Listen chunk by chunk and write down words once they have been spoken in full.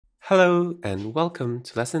Hello, and welcome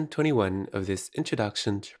to Lesson 21 of this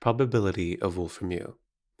Introduction to Probability of Wolfram.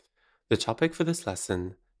 The topic for this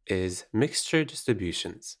lesson is mixture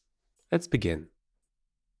distributions. Let's begin.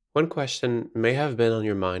 One question may have been on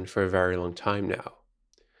your mind for a very long time now.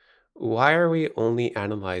 Why are we only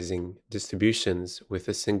analyzing distributions with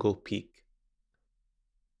a single peak?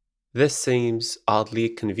 This seems oddly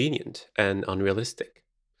convenient and unrealistic.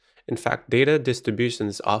 In fact, data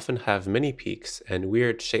distributions often have many peaks and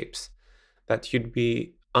weird shapes that you'd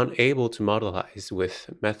be unable to modelize with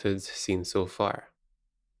methods seen so far.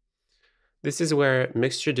 This is where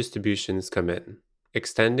mixture distributions come in,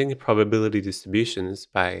 extending probability distributions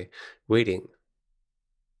by weighting.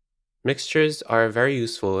 Mixtures are very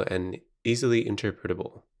useful and easily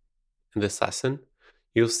interpretable. In this lesson,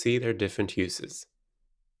 you'll see their different uses.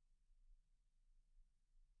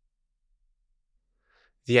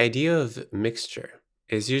 The idea of mixture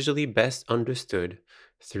is usually best understood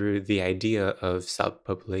through the idea of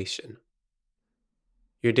subpopulation.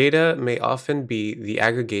 Your data may often be the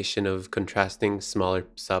aggregation of contrasting smaller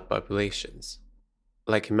subpopulations,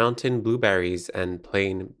 like mountain blueberries and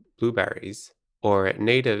plain blueberries, or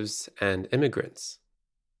natives and immigrants.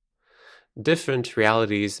 Different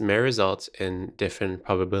realities may result in different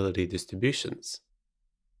probability distributions.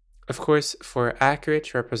 Of course, for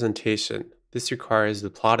accurate representation, this requires the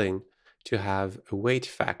plotting to have a weight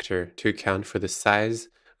factor to account for the size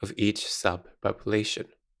of each subpopulation.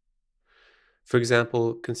 For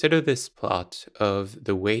example, consider this plot of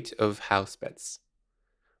the weight of house pets.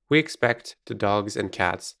 We expect the dogs and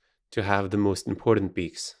cats to have the most important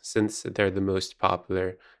beaks since they're the most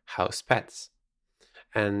popular house pets.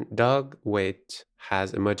 And dog weight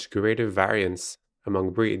has a much greater variance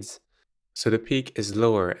among breeds, so the peak is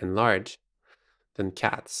lower and large than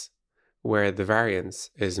cats, where the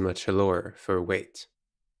variance is much lower for weight.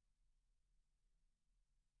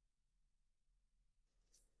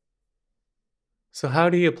 So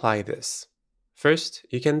how do you apply this? First,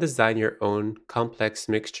 you can design your own complex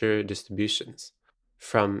mixture distributions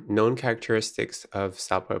from known characteristics of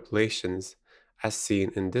subpopulations as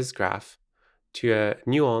seen in this graph to a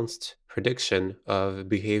nuanced prediction of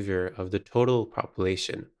behavior of the total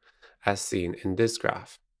population as seen in this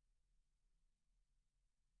graph.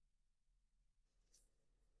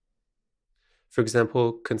 For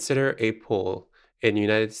example, consider a poll in the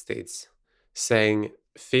United States saying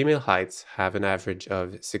female heights have an average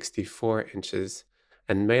of 64 inches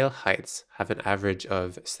and male heights have an average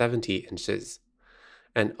of 70 inches,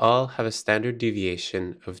 and all have a standard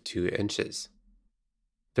deviation of 2 inches.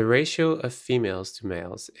 The ratio of females to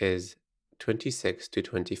males is 26 to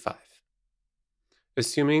 25.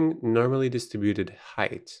 Assuming normally distributed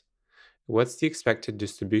height, what's the expected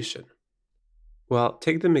distribution? Well,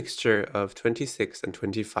 take the mixture of 26 and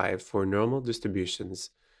 25 for normal distributions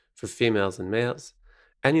for females and males,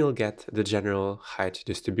 and you'll get the general height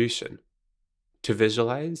distribution. To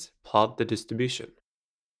visualize, plot the distribution.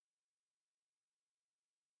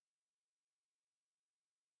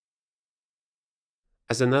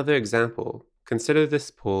 As another example, consider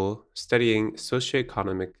this poll studying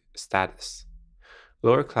socioeconomic status.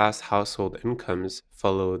 Lower class household incomes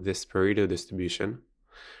follow this Pareto distribution,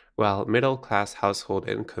 while middle class household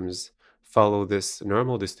incomes follow this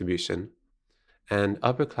normal distribution, and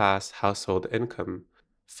upper class household income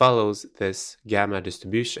follows this gamma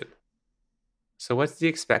distribution. So what's the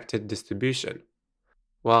expected distribution?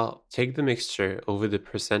 Well, take the mixture over the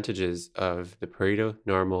percentages of the Pareto,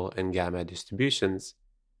 normal, and gamma distributions,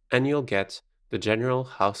 and you'll get the general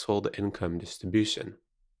household income distribution.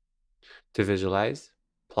 To visualize,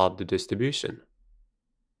 plot the distribution.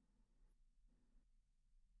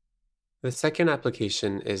 The second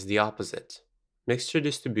application is the opposite. Mixture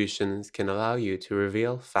distributions can allow you to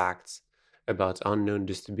reveal facts about unknown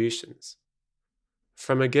distributions.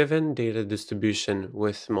 From a given data distribution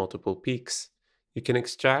with multiple peaks, you can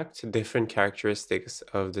extract different characteristics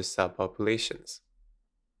of the subpopulations.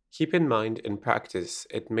 Keep in mind, in practice,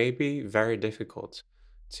 it may be very difficult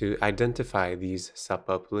to identify these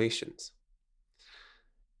subpopulations.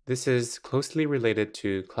 This is closely related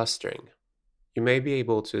to clustering. You may be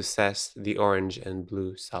able to assess the orange and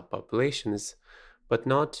blue subpopulations, but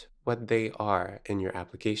not what they are in your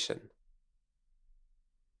application.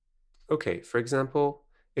 Okay, for example,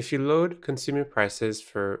 if you load consumer prices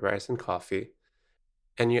for rice and coffee,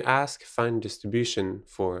 and you ask find distribution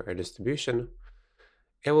for a distribution,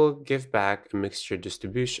 it will give back a mixture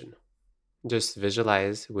distribution. Just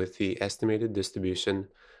visualize with the estimated distribution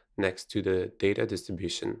next to the data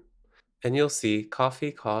distribution, and you'll see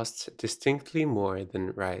coffee costs distinctly more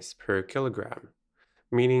than rice per kilogram,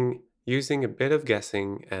 meaning using a bit of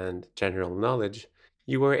guessing and general knowledge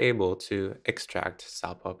you were able to extract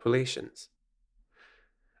subpopulations.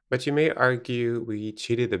 But you may argue we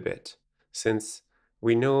cheated a bit, since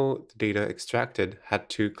we know the data extracted had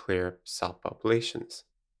two clear subpopulations.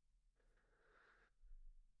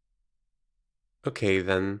 Okay,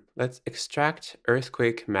 then, let's extract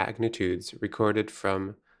earthquake magnitudes recorded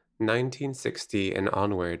from 1960 and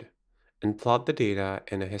onward and plot the data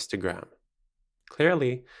in a histogram.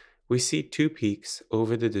 Clearly, we see two peaks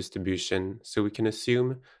over the distribution, so we can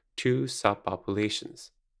assume two subpopulations.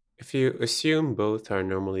 If you assume both are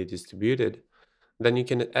normally distributed, then you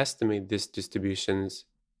can estimate these distributions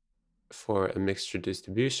for a mixture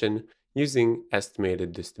distribution using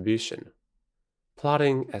estimated distribution.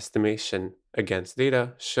 Plotting estimation against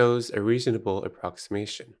data shows a reasonable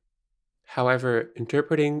approximation. However,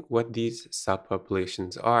 interpreting what these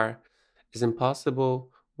subpopulations are is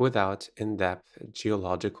impossible without in depth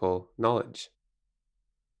geological knowledge.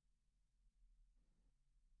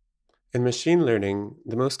 In machine learning,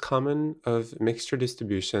 the most common of mixture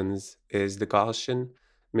distributions is the Gaussian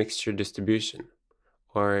mixture distribution,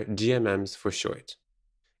 or GMMs for short.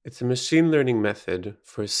 It's a machine learning method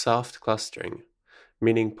for soft clustering,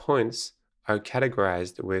 meaning points are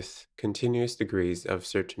categorized with continuous degrees of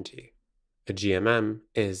certainty. A GMM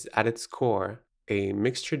is, at its core, a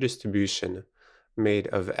mixture distribution made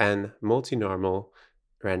of n multinormal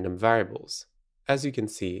random variables, as you can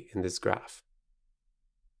see in this graph.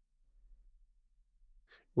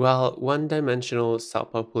 While one-dimensional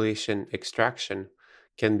subpopulation extraction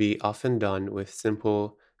can be often done with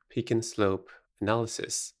simple peak and slope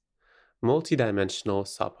analysis, multidimensional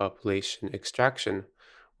subpopulation extraction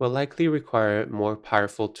will likely require more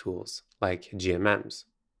powerful tools like GMMs.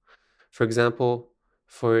 For example,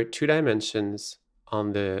 for 2 dimensions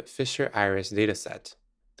on the Fisher iris dataset,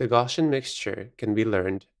 the Gaussian mixture can be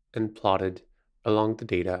learned and plotted along the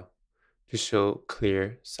data to show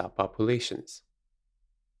clear subpopulations.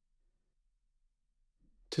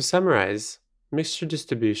 To summarize, mixture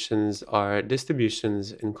distributions are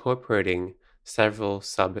distributions incorporating several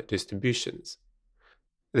sub-distributions.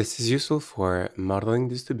 This is useful for modeling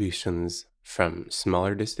distributions from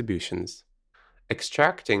smaller distributions,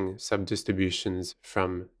 extracting subdistributions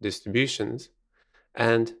from distributions,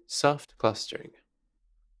 and soft clustering.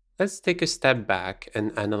 Let's take a step back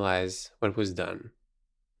and analyze what was done.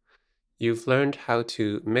 You've learned how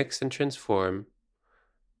to mix and transform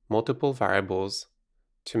multiple variables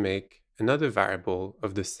to make another variable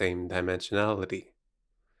of the same dimensionality.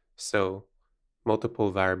 So,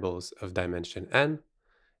 multiple variables of dimension n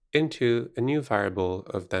into a new variable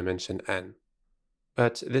of dimension n.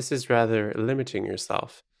 But this is rather limiting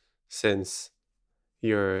yourself, since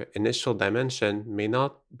your initial dimension may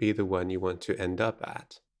not be the one you want to end up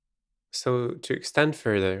at. So, to extend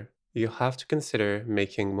further, you'll have to consider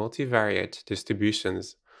making multivariate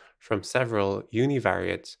distributions from several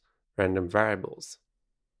univariate random variables.